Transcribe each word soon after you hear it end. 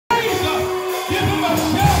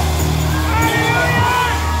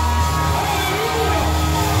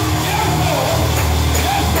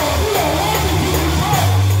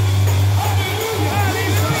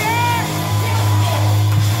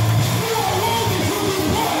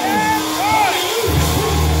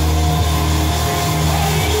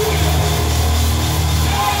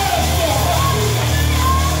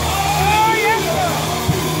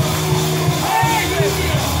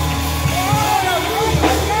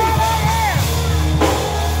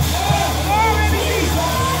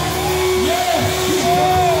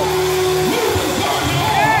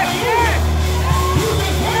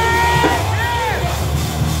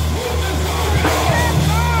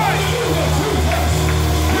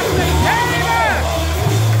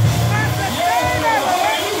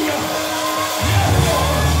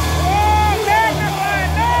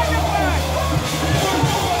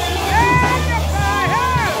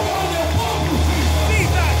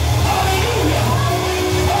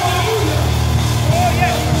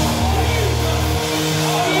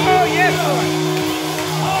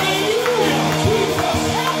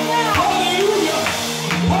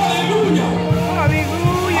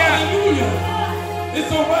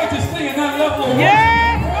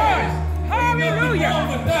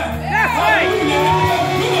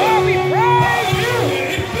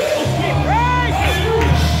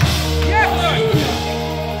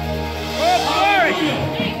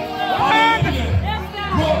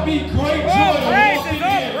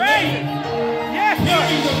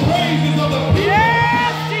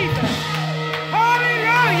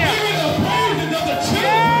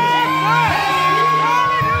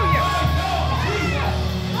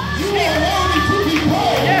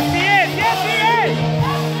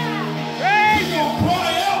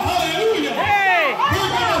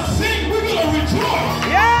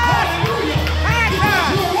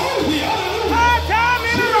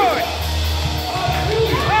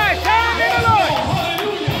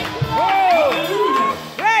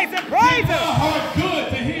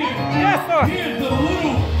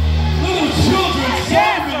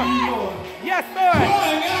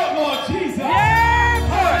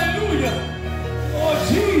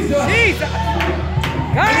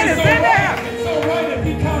Jesus. God is in there. It's so right if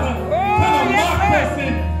he kind of mocked us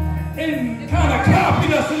and kind of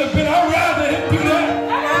copied us a little bit. I'd rather him do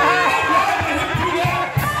that.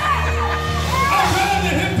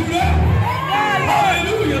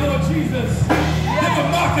 Hallelujah, Lord Jesus. Never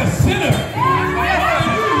mock a sinner.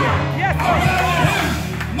 Hallelujah. I'd rather him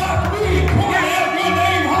mock me and call out your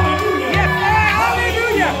name. Hallelujah.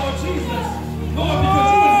 Hallelujah, Lord Jesus. Lord, because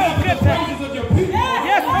you inhabit the praises of your people.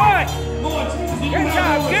 Yes, Lord. Lord Jesus, you Good have job.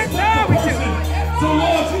 no Good respect job for with you. person. So,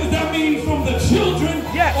 Lord Jesus, that means from the children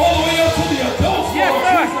all the way up to the adults, Yes, Lord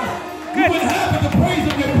Lord. Jesus. Good. You inhabit the praise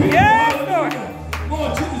of your people. Yes, Lord.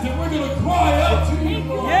 Lord Jesus, and we're going to cry out to you,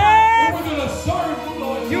 Lord. Yes. And we're going to serve you,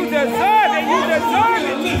 Lord. You deserve it. You deserve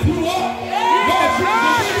it. Lift you up. Lord Jesus,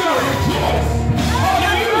 we're going to rejoice.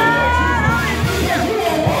 Hallelujah, Lord Jesus. Because you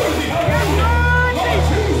are worthy. Hallelujah. Lord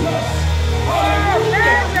Jesus. Hallelujah.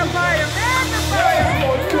 Magnify him. Magnify him.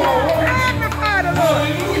 Lord, you are worthy. Magnify the Lord.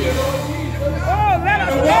 Hallelujah, Lord Jesus. Oh, let us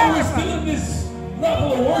And while we're magnify. still in this level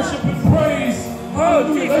of worship and praise,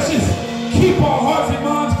 hallelujah, let's just keep our hearts and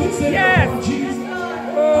minds considered on Jesus.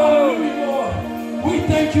 Hallelujah, Lord. We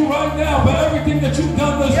thank you right now for everything that you've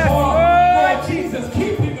done thus far. Lord Jesus,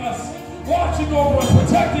 keeping us, watching over us,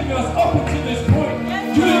 protecting us up until this point.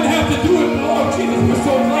 You didn't have to do it, Lord Jesus. We're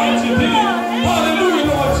so glad you did it. Hallelujah,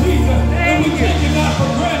 Lord Jesus. And we take it not for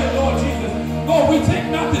granted, Lord Jesus. Lord, we take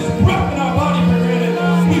not this breath in our body for granted.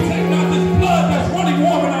 We take not this blood that's running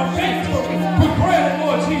warm in our veins for granted,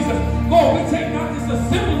 Lord Jesus. Lord, we take not this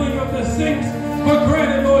assembling of the saints for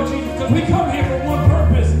granted, Lord Jesus, because we come here for one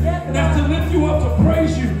purpose, and that's to lift you up, to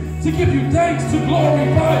praise you, to give you thanks, to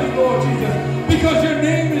glorify you, Lord Jesus, because your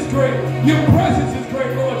name is great, your presence is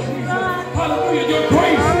great, Lord Jesus. Hallelujah. Your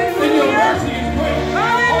grace and your mercy is great.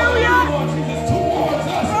 Hallelujah, Lord Jesus, towards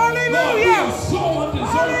us. Hallelujah. Lord, we are so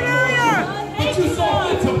undeserving, Lord Jesus, but you saw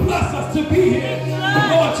fit to bless us to be here.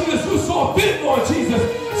 Lord Jesus, you saw fit, Lord Jesus,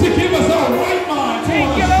 to give us our right mind.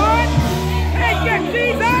 Thank you, Lord. Thank you,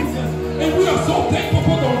 Jesus. And we are so thankful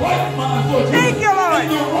for the right mind, Lord Jesus. Thank you, Lord.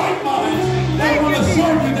 And the right mind that want to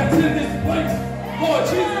serve you, that's in this place. Lord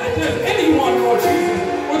Jesus, if there's anyone, Lord Jesus,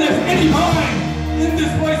 or there's any mind in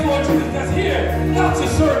this place, Lord Jesus, that's here not to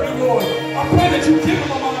serve you, Lord, I pray that you give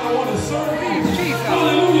them a mind I want to serve you. Jesus.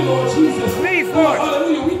 Hallelujah, Lord Jesus. Please, Lord.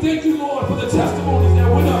 Hallelujah. We thank you, Lord, for the testimonies that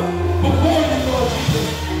went up before you, Lord Jesus,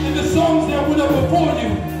 and the songs that went up before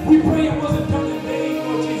you. We pray it wasn't done in vain,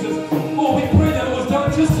 Lord Jesus. Lord, we pray that it was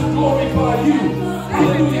done just to glorify you.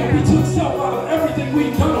 Hallelujah. We took self out of everything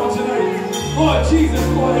we've done on tonight. Lord Jesus,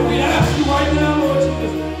 Lord, and we ask you right now, Lord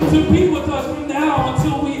Jesus, to be with us from now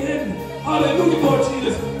until we end. Hallelujah, Lord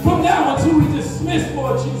Jesus. From now until we dismiss,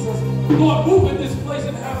 Lord Jesus. Lord, move in this place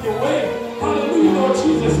and have your way. Hallelujah, Lord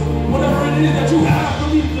Jesus. Whatever it is that you have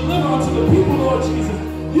for me to deliver unto the people, Lord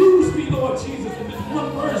Jesus. Use me, Lord Jesus. If it's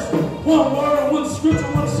one verse, one word, one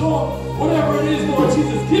scripture, one song, whatever it is, Lord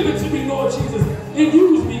Jesus, give it to me, Lord Jesus. And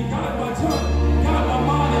use me, guide my tongue, guide my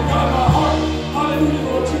mind, and guide my heart. Hallelujah,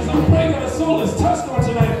 Lord Jesus. I pray that a soul is touched on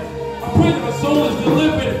tonight. I pray that a soul is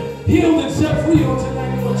delivered, healed, and set free on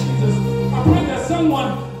tonight, Lord Jesus. I pray that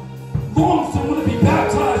someone longs to want to be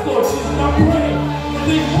baptized, Lord Jesus. And I pray that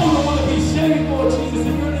they want to be saved, Lord Jesus.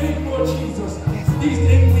 In your name, Lord Jesus. These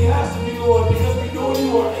things we ask of you, Lord, because we know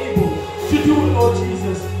you are able to do it, Lord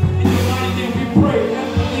Jesus. In your mighty name we pray and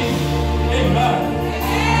believe. Amen.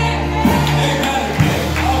 Amen.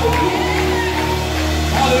 Hallelujah.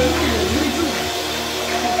 Hallelujah. Jesus.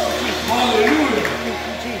 Hallelujah. Thank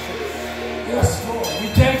you, Jesus. Yes, Lord. We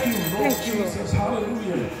thank you, Lord. Thank you, Lord. Jesus.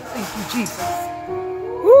 Hallelujah. Thank you, Jesus.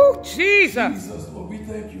 Woo, Jesus. Jesus, Lord, we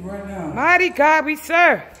thank you right now. Mighty God we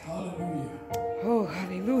serve. Hallelujah. Oh,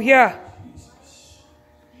 hallelujah. Jesus.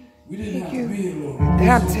 We didn't Thank have you. to be here, Lord.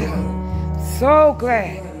 I'm so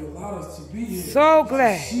glad. You allowed us to be here. So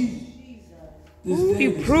glad. See this Ooh, day,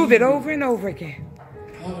 you this prove it evening. over and over again.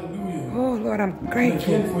 Hallelujah. Oh, Lord, I'm And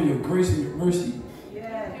grateful. again for your grace and your mercy.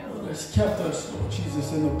 Lord, that's kept us, Lord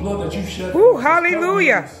Jesus, and the blood that you shed. Ooh, for us,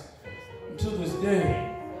 hallelujah. us until this day.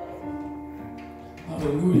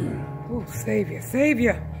 Hallelujah. Oh, Savior,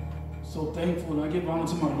 Savior. So thankful, and I give honor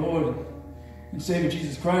to my Lord and Savior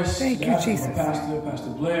Jesus Christ. Thank the you, absence Jesus. of my pastor, Pastor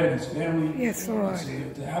Blair, and his family. Yes, Lord.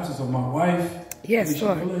 The absence of my wife. Yes, Alicia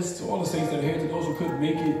Lord. Willis, to all the saints that are here, to those who couldn't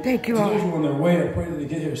make it. Thank you, to Lord. those who are on their way, I pray that they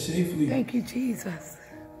get here safely. Thank you, Jesus.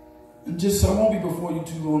 And just, I won't be before you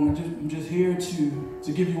too long. I'm just here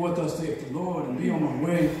to give you what thus saith the Lord and be on my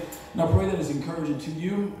way. And I pray that it's encouraging to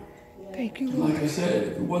you. Thank you, And Lord. like I said,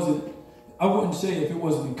 if it wasn't, I wouldn't say if it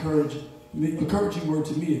wasn't encouraging word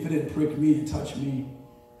to me, if it didn't prick me and touch me,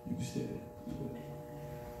 you could stay.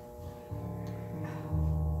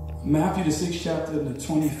 Matthew, the 6th chapter, and the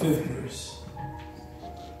 25th verse.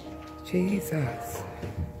 Jesus.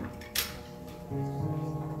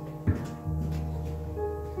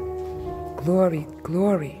 Glory,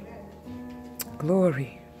 glory,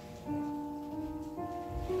 glory.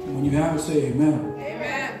 When you have it, say amen.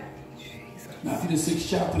 Amen. Jesus. Matthew, the 6th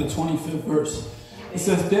chapter, the 25th verse. It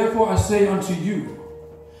says, therefore I say unto you,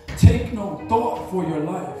 take no thought for your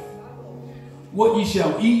life, what ye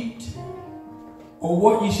shall eat, or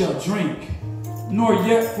what ye shall drink, nor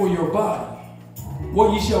yet for your body,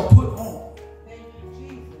 what ye shall put on.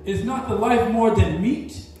 Is not the life more than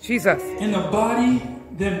meat, Jesus. and the body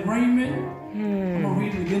than raiment? I'm going to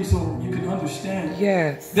read it again so you can understand.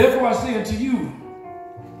 Yes. Therefore I say unto you,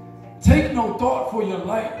 take no thought for your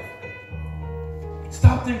life.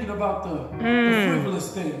 Stop thinking about the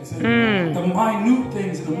frivolous things and the minute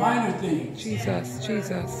things and the minor things. Jesus,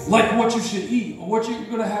 Jesus. Like what you should eat or what you're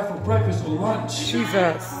going to have for breakfast or lunch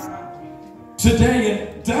Jesus.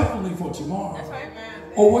 today and definitely for tomorrow. That's right, man.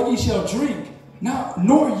 Or what you shall drink, now,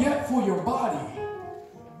 nor yet for your body.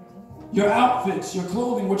 Your outfits, your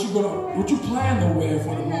clothing, what you plan to wear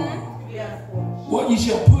for tomorrow. Yeah. What you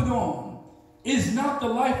shall put on. Is not the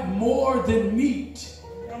life more than meat?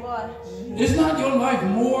 Come on. Is not your life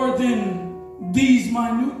more than these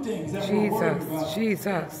minute things that we're worried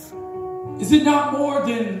Jesus, about? Jesus. Is it not more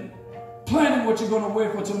than planning what you're going to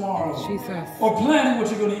wear for tomorrow? Jesus. Or planning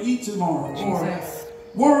what you're going to eat tomorrow? Jesus.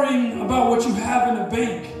 Or worrying about what you have in the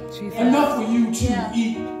bank? Jesus. Enough for you to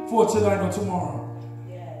eat for tonight or tomorrow.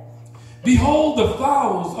 Behold the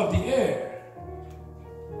fowls of the air.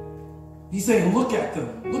 He's saying, look at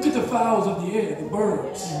them. Look at the fowls of the air, the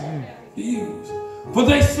birds, the eagles. For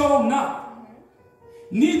they sow not,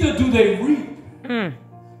 neither do they reap,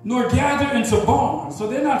 nor gather into barns. So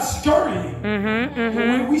they're not scurrying. The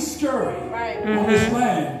way we scurry on this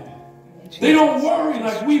land. They don't worry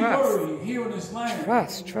like we worry here in this land.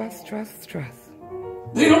 Trust, trust, trust, trust.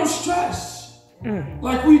 They don't stress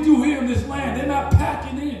like we do here in this land. They're not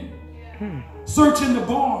packing in, searching the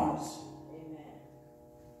barns.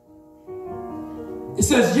 It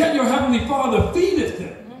says, yet your heavenly Father feedeth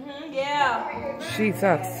them. Yeah.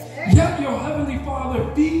 Jesus. Yet your heavenly Father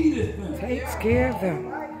feedeth them. Takes care of them,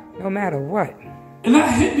 no matter what. And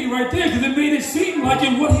that hit me right there because it made it seem like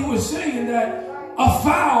in what he was saying that a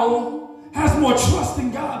fowl has more trust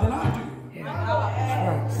in God than I do.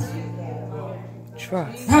 Yeah.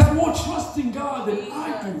 Trust. Trust. Has more trust in God than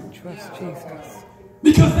I do. Trust Jesus.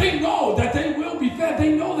 Because they know that they will be fed.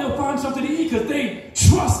 They know they'll find something to eat because they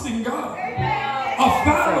trust in God. A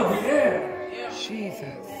fowl of the air.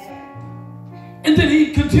 Jesus. And then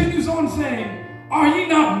he continues on saying, are ye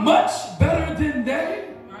not much better than they?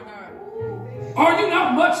 Are you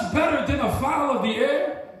not much better than a fowl of the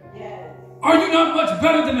air? Are you not much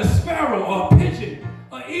better than a sparrow or a pigeon,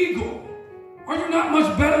 an eagle? Are you not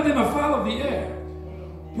much better than a fowl of the air?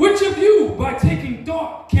 Which of you, by taking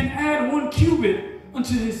thought, can add 1 cubit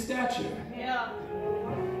unto his stature?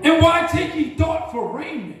 And why take ye thought for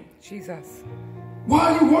raiment? Jesus.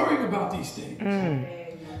 Why are you worrying about these things?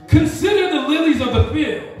 Consider the lilies of the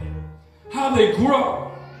field, how they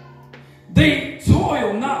grow. They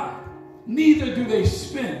toil not, neither do they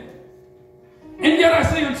spin. And yet I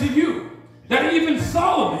say unto you, that even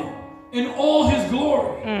Solomon, in all his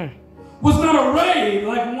glory, was not arrayed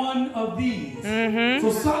like one of these.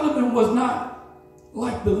 So Solomon was not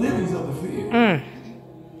like the lilies of the field.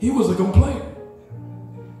 He was a complainer.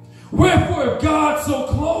 Wherefore, if God so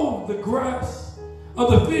clothed the grass of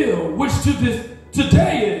the field, which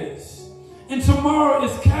today is, and tomorrow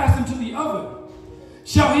is cast into the oven,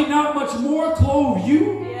 shall he not much more clothe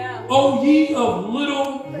you, O ye of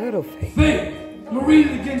little faith? I'm going to read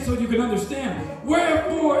it again so you can understand.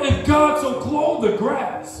 Wherefore, if God so clothed the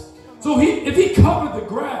grass, so if he covered the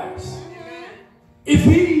grass, if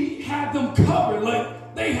he had them covered,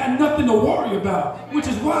 like they had nothing to worry about, which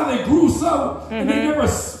is why they grew so, and they never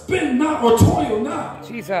spin not or toil not.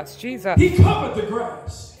 Jesus, Jesus. He covered the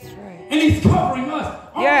grass. That's right. And he's covering us.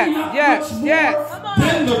 Are we not much more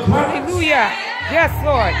than the grass? Hallelujah. Yes,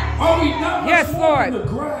 Lord. Are we not much more than the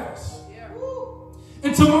grass?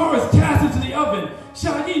 And tomorrow is cast into the oven.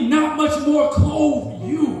 Shall ye not much more clothe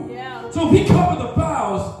you? So if he covered the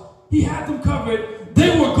fowls, he had them covered.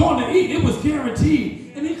 They were going to eat. It was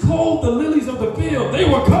guaranteed. And he clothed the lilies of the field. They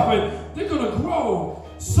were covered. They're going to grow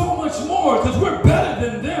so much more because we're better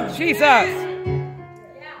than them. Jesus.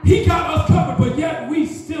 He got us covered, but yet we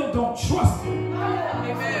still don't trust him.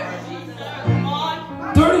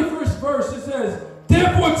 31st verse, it says,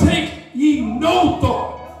 therefore take ye no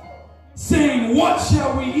thought, saying, what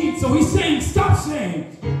shall we eat? So he's saying, stop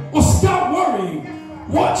saying, or stop worrying,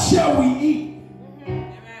 what shall we eat?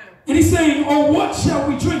 saying, or what shall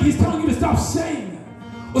we drink? He's telling you to stop saying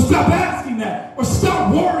that, or stop asking that, or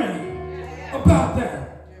stop worrying about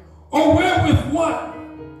that. Or wherewith what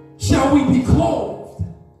shall we be clothed?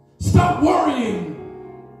 Stop worrying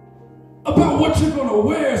about what you're going to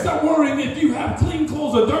wear. Stop worrying if you have clean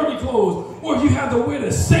clothes or dirty clothes, or if you have to wear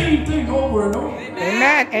the same thing over and over.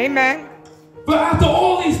 Amen. Amen. But after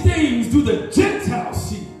all these things do the Gentiles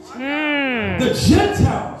seek. The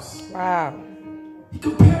Gentiles. Wow. He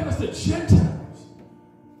compared us to Gentiles.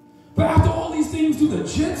 But after all these things do the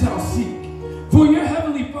Gentiles seek. For your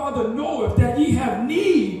heavenly Father knoweth that ye have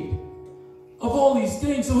need of all these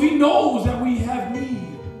things. So he knows that we have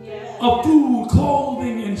need of food,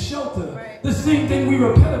 clothing, and shelter. The same thing we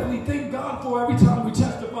repetitively thank God for every time we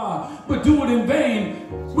testify, but do it in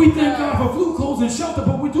vain. We thank God for food, clothes, and shelter,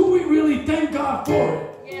 but do we really thank God for it?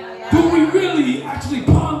 Do we really actually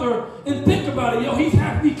ponder and think about it? Yo, he's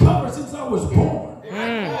had me covered since I was born.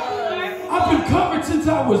 I've been covered since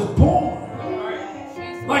I was born.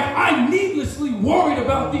 Like, I needlessly worried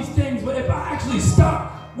about these things, but if I actually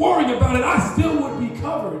stopped worrying about it, I still would be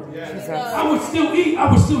covered. I would still eat. I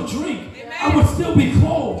would still drink. I would still be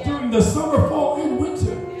clothed during the summer, fall, and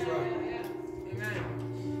winter.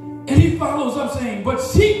 And he follows up saying, but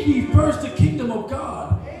seek ye first the kingdom of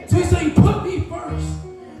God. So he's saying, put me first.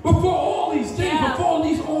 Before all these things, before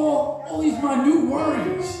all these minute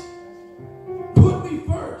worries, put me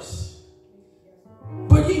first.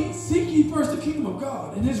 But seek ye first the kingdom of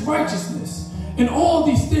God and his righteousness, and all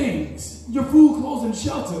these things, your food, clothes, and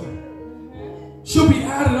shelter, shall be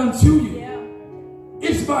added unto you.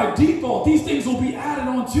 It's by default. These things will be added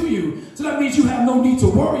onto you. So that means you have no need to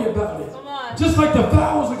worry about it. Just like the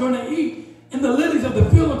fowls are going to eat and the lilies of the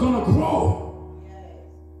field are going to grow.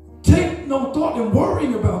 Take no thought in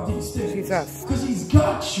worrying about these things. Because he's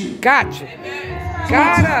got you. Got you.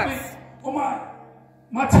 Got us.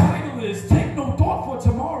 My title is Take No Thought for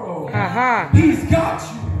Tomorrow. He's got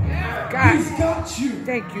you. He's got you.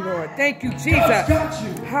 Thank you, Lord. Thank you, Jesus. God's got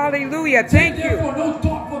you. Hallelujah. Thank you. Therefore, no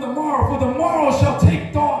thought for the morrow, for the morrow shall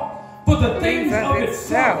take thought for the things of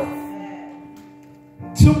itself.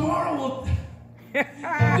 Tomorrow will... You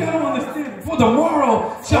don't understand. For the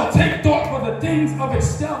morrow shall take thought for the things of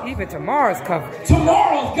itself. Even tomorrow's covered.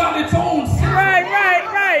 Tomorrow's got its own self.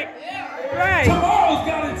 Right. Tomorrow's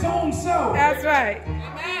got its own self. That's right.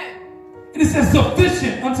 And it says,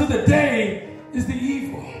 sufficient unto the day is the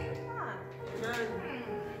evil.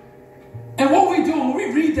 And what we do when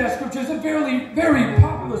we read that scripture is a very, very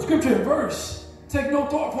popular scripture and verse. Take no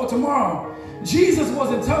thought for tomorrow. Jesus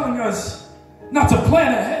wasn't telling us not to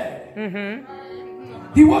plan ahead.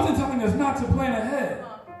 He wasn't telling us not to plan ahead.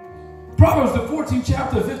 Proverbs, the 14th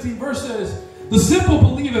chapter, 15th verse says, the simple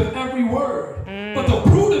believeth every word, but the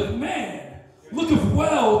prudent man looketh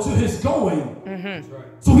well to his going.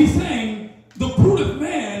 So he's saying the prudent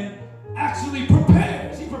man actually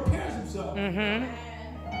prepares. He prepares himself.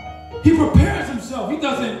 He prepares himself. He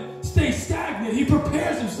doesn't stay stagnant. He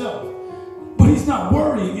prepares himself. But he's not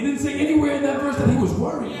worrying. He didn't say anywhere in that verse that he was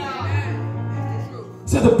worrying. He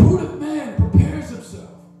said the prudent man prepares himself.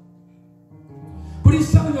 But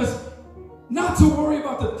he's telling us not to worry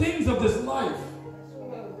about the things of this life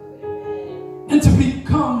and to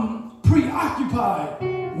become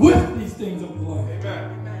preoccupied with these things of life.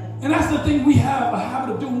 And that's the thing we have a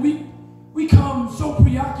habit of doing. We come so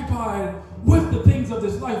preoccupied with the things of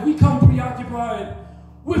this life. We come preoccupied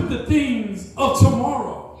with the things of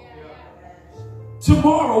tomorrow.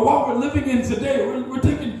 Tomorrow, while we're living in today, we're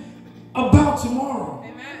thinking about tomorrow.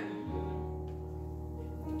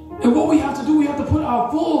 And what we have to do, we have to put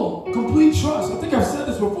our full, complete trust. I think I've said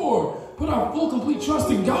this before. Put our full, complete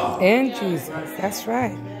trust in God. In Jesus. That's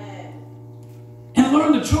right. And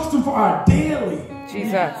learn to trust him for our daily.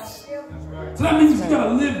 Jesus. So that means we got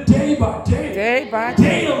to live day by day. Day by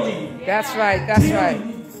day. Daily. That's right. That's daily right.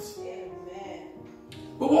 needs.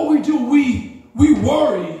 But what we do, we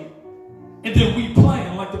worry and then we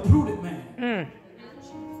plan like the prudent man.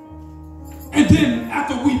 And then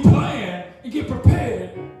after we plan and get prepared,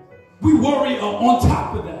 we worry on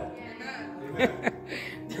top of that.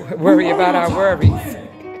 Worry about our worries.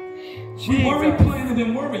 We worry, plan, and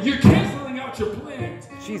then worry. You're canceling out your plans.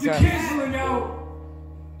 Jesus. You're canceling out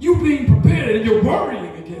you being prepared, and you're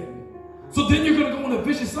worrying again. So then you're going to go in a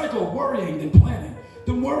vicious cycle of worrying, then planning,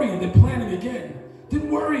 then worrying, then planning again, then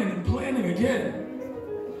worrying and planning again.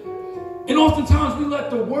 And oftentimes we let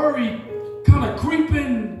the worry kind of creep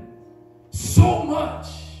in so much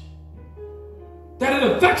that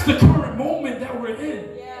it affects the current moment that we're in.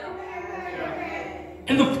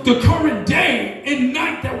 And the current day and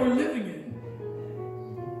night that we're living in.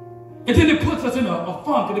 And then it puts us in a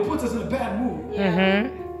funk, and it puts us in a bad mood.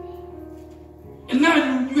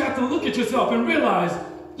 to look at yourself and realize,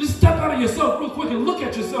 just step out of yourself real quick and look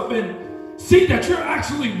at yourself and see that you're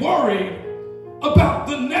actually worried about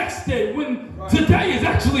the next day when today is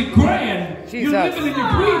actually grand. Jesus. You're living and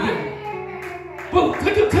you're breathing. But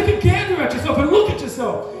take a gander at yourself and look at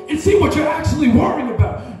yourself and see what you're actually worrying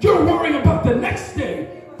about. You're worrying about the next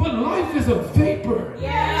day, but life is a vapor.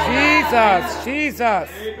 Jesus, Jesus.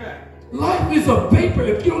 Life is a vapor.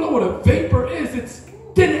 If you don't know what a vapor is, it's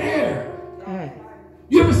thin air.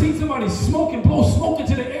 You ever seen somebody smoke and blow smoke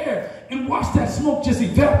into the air and watch that smoke just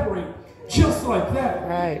evaporate? Just like that.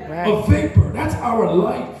 Right, right. A vapor. That's our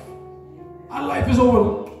life. Our life is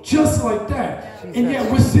over just like that. Jesus. And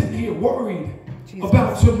yet we're sitting here worried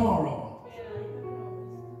about tomorrow.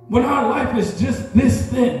 When our life is just this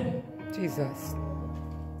thin. Jesus.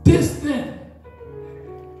 This thin.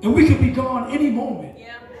 And we could be gone any moment.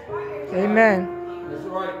 Amen. That's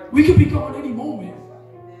right. We could be gone any moment.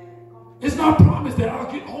 It's not promised that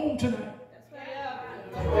I'll get home tonight.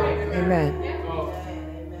 Amen.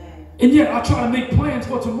 And yet I try to make plans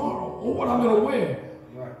for tomorrow, or what I'm going to wear,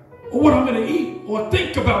 or what I'm going to eat, or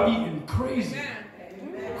think about eating. Crazy.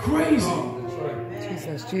 Crazy.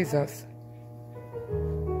 Jesus, Jesus.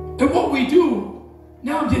 And what we do,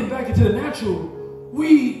 now I'm getting back into the natural,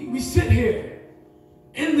 we sit here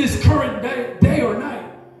in this current day or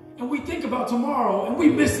night, and we think about tomorrow, and we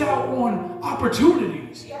miss out on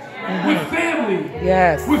opportunities with family,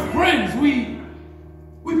 with friends.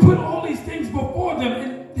 We put all these things before them,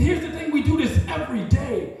 and here's the thing, we do this every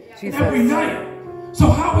day, and every night. So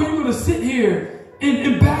how are you going to sit here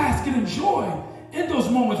and bask and enjoy in those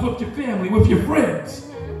moments with your family, with your friends?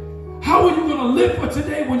 How are you going to live for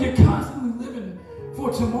today when you're constantly living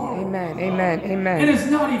for tomorrow? Amen, amen, amen. And it's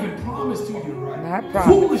not even promised to you. Not promised.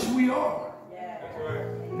 Foolish we are.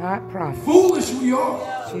 Not promised. Foolish we are.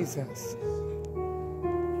 Jesus.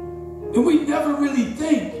 And we never really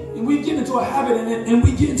think, and we get into a habit, and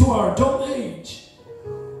we get into our adult age.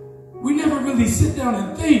 We never really sit down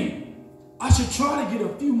and think, I should try to get a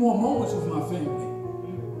few more moments with my family.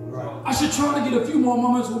 I should try to get a few more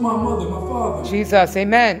moments with my mother, my father. Jesus,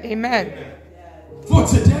 amen, amen. For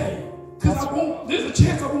today. Because there's a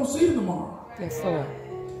chance I won't see them tomorrow. Yes, Lord.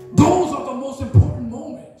 Those are the most important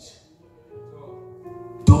moments.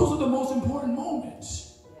 Those are the most important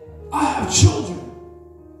moments. I have children.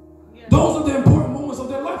 Those are the important moments of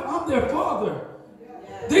their life. I'm their father.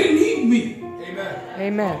 They need me. Amen.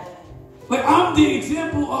 Amen. Like I'm the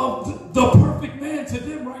example of the perfect man to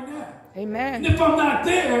them right now. Amen. And if I'm not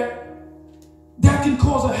there, that can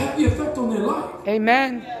cause a heavy effect on their life.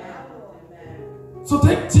 Amen. So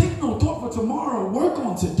take no thought for tomorrow. Work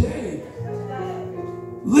on today.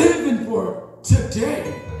 Living for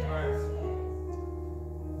today.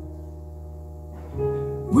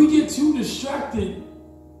 We get too distracted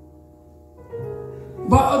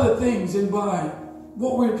by other things and by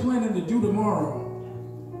what we're planning to do tomorrow.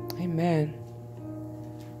 Amen.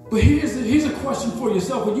 But here's a question for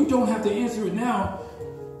yourself, and you don't have to answer it now.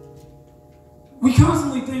 We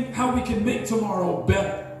constantly think how we can make tomorrow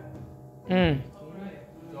better.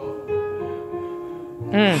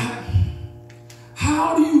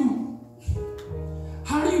 How do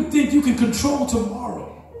you think you can control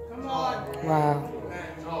tomorrow? Come on. Wow.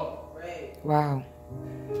 Wow.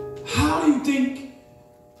 How do you think?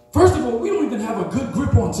 First of all, we don't even have a good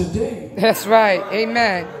grip on today. That's right.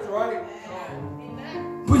 Amen. That's right.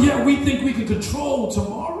 But yet we think we can control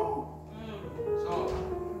tomorrow?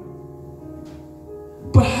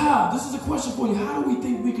 But how? This is a question for you. How do we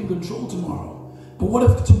think we can control tomorrow? But what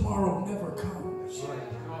if tomorrow never comes?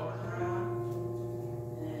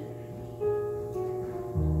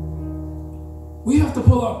 We have to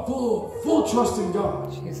pull our full trust in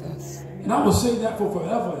God. Jesus. And I will say that for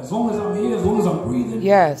forever. As long as I'm here, as long as I'm breathing.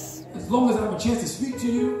 Yes. As long as I have a chance to speak to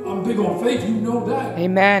you. I'm big on faith. You know that.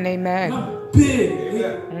 Amen. Amen. And I'm big.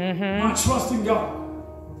 My trust in God.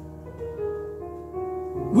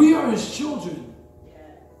 We are His children.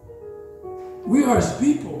 We are His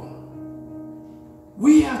people.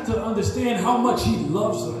 We have to understand how much He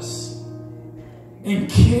loves us and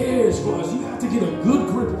cares for us. You have to get a good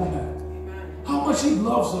grip on that. How much He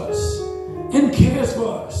loves us and cares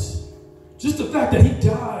for us. Just the fact that He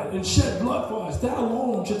died and shed blood for us, that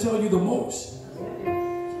alone should tell you the most.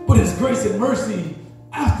 But His grace and mercy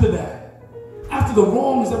after that, after the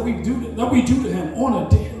wrongs that we do to Him on a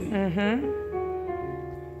daily,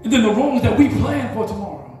 and then the wrongs that we plan for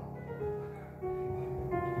tomorrow.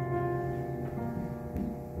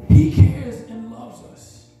 He cares and loves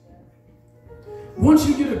us. Once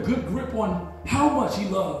you get a good grip on how much He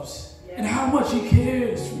loves and how much He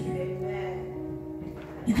cares for you,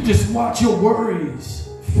 you can just watch your worries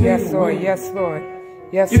fade Yes, Lord. away. Yes, Lord.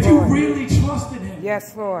 Yes, if you Lord. really trusted him,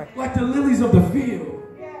 Yes, Lord. like the lilies of the field,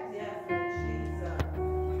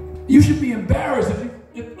 you should be embarrassed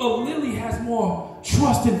if a lily has more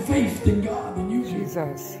trust and faith than God than you do.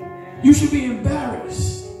 Jesus. You should be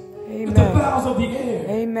embarrassed if the Amen. fowls of the air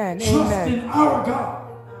Amen. trust Amen. in our God,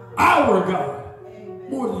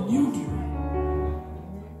 more than you do.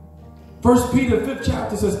 1 Peter 5th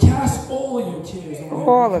chapter says, cast all your cares on him.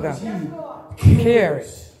 All of them. He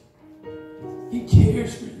cares. He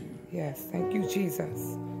cares for you. Yes. Thank you,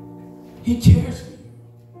 Jesus. He cares for you.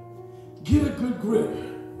 Get a good grip.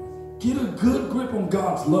 Get a good grip on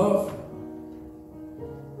God's love.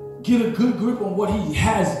 Get a good grip on what he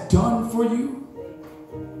has done for you.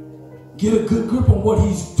 Get a good grip on what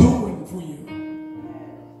he's doing for you.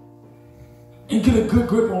 And get a good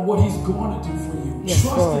grip on what he's going to do for you. Yes,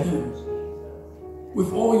 Trust Lord. in him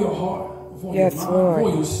with all your heart, with all Yes, your mind, Lord. with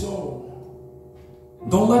all your soul.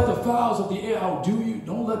 Don't let the fowls of the air outdo you.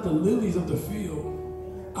 Don't let the lilies of the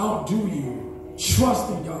field outdo you. Trust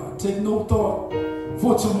in God. Take no thought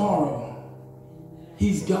for tomorrow.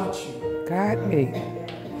 He's got you. Got me.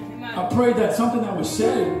 I pray that something that was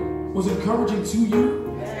said was encouraging to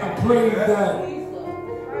you. I pray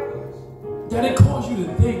that it caused you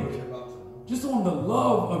to think just on the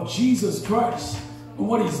love of Jesus Christ and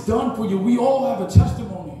what he's done for you. We all have a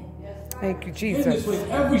testimony. Thank you, In this Jesus. place,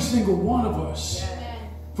 every single one of us,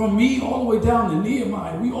 from me all the way down to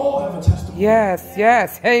Nehemiah, we all have a testimony. Yes.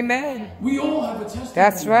 Yes. Amen. We all have a testimony.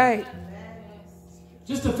 That's right.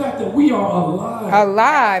 Just the fact that we are alive.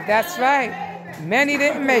 Alive. That's right. Many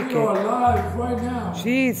didn't make We are it. alive right now.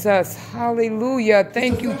 Jesus. Hallelujah.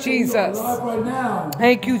 Thank you, The fact that we are Jesus. alive right now.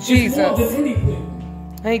 Thank you, It's more than Jesus. anything.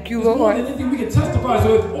 Thank you, It's more than Lord. anything we can testify.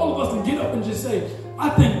 So if all of us can get up and just say, I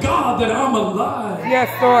thank God that I'm alive. Yes,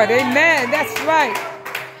 Lord. Amen. That's right.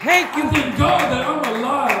 Thank I you. thank God that I'm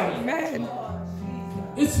alive. Amen.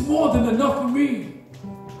 It's more than enough for me.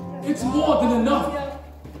 It's more than enough.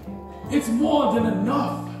 It's more than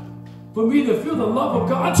enough for me to feel the love of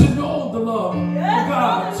God, to know the love of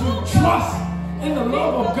God, to trust in the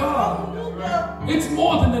love of God. It's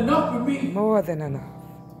more than enough for me. More than enough.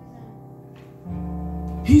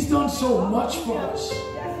 He's done so much for us.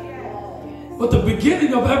 But the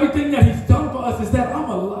beginning of everything that he's done for us is that I'm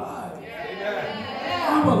alive.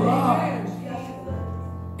 I'm alive.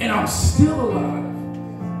 And I'm still alive.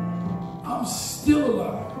 I'm still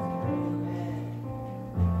alive.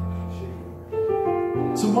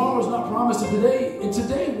 Tomorrow's not promised, and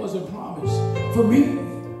today wasn't promised. For me,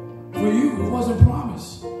 for you, it wasn't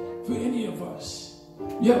promised. For any of us.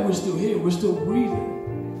 Yet we're still here. We're still breathing.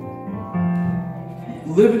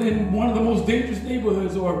 Living in one of the most dangerous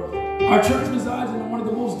neighborhoods, or our church resides in one of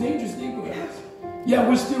the most dangerous neighborhoods. Yet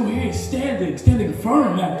we're still here, standing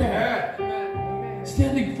firm at that.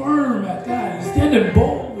 Standing firm at that. Standing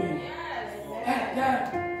boldly at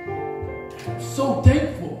that. I'm so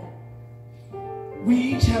thankful. We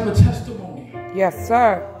each have a testimony. Yes,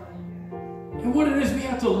 sir. And what it is, we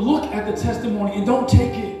have to look at the testimony and don't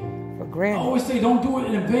take it. For I granted. always say, don't do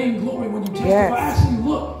it in vain glory when you testify. Yes. Actually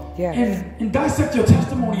look Yes. and dissect your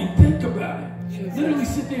testimony and think about it. Jesus. Literally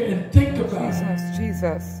sit there and think about it. Jesus.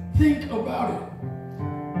 Jesus. Think about it.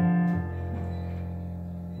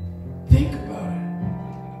 Think about it.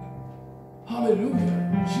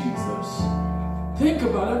 Hallelujah. Jesus. Think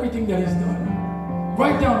about everything that he's done.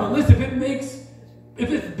 Write down a list. If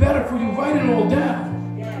it's better for you, write it all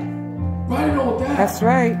down. Write it all down. That's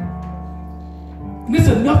right. And it's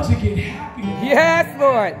enough to get happy. Yes,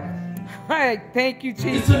 Lord. Right. Thank you, It's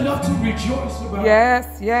Jesus. enough to rejoice about.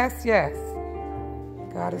 Yes, yes, yes.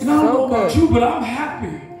 God is And I don't know so about good. you, but I'm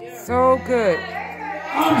happy. So good.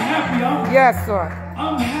 I'm happy. Yes, Lord.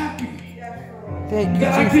 I'm happy Thank you,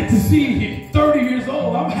 that I Jesus. get to see 30 years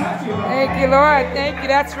old. I'm happy about it. Thank you, Lord. Thank you.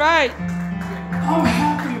 That's right. I'm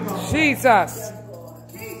happy about it. Jesus.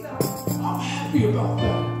 I'm happy about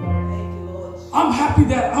that. I'm happy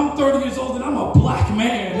that I'm 30 years old and I'm a black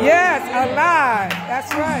man. Yes, alive. That's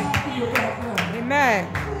I'm right. happy about that. Amen.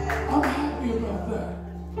 I'm happy about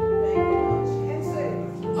that.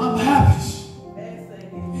 I'm happy.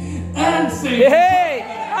 And saved. Hey,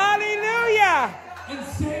 hallelujah. And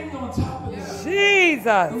saved on top of that.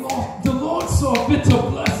 Jesus. The Lord saw fit to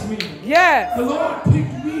bless me. Yes, The Lord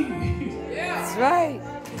picked me. that's right.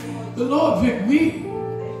 The Lord picked me.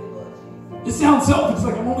 It sounds selfish,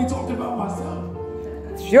 like I'm only talking about myself.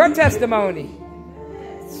 It's your testimony.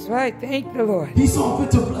 That's right. Thank the Lord. He saw fit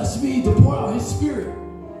to bless me, to pour out his spirit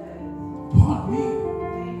upon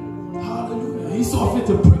me. Hallelujah. He saw fit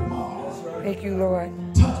to prick my heart, Thank you, Lord.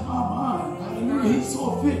 touch my mind. Hallelujah. He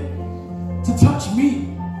saw fit to touch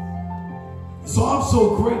me. So I'm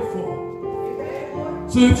so grateful.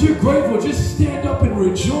 So if you're grateful, just stand up and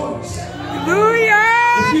rejoice. Hallelujah.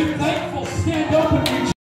 If you're thankful, stand up and rejoice.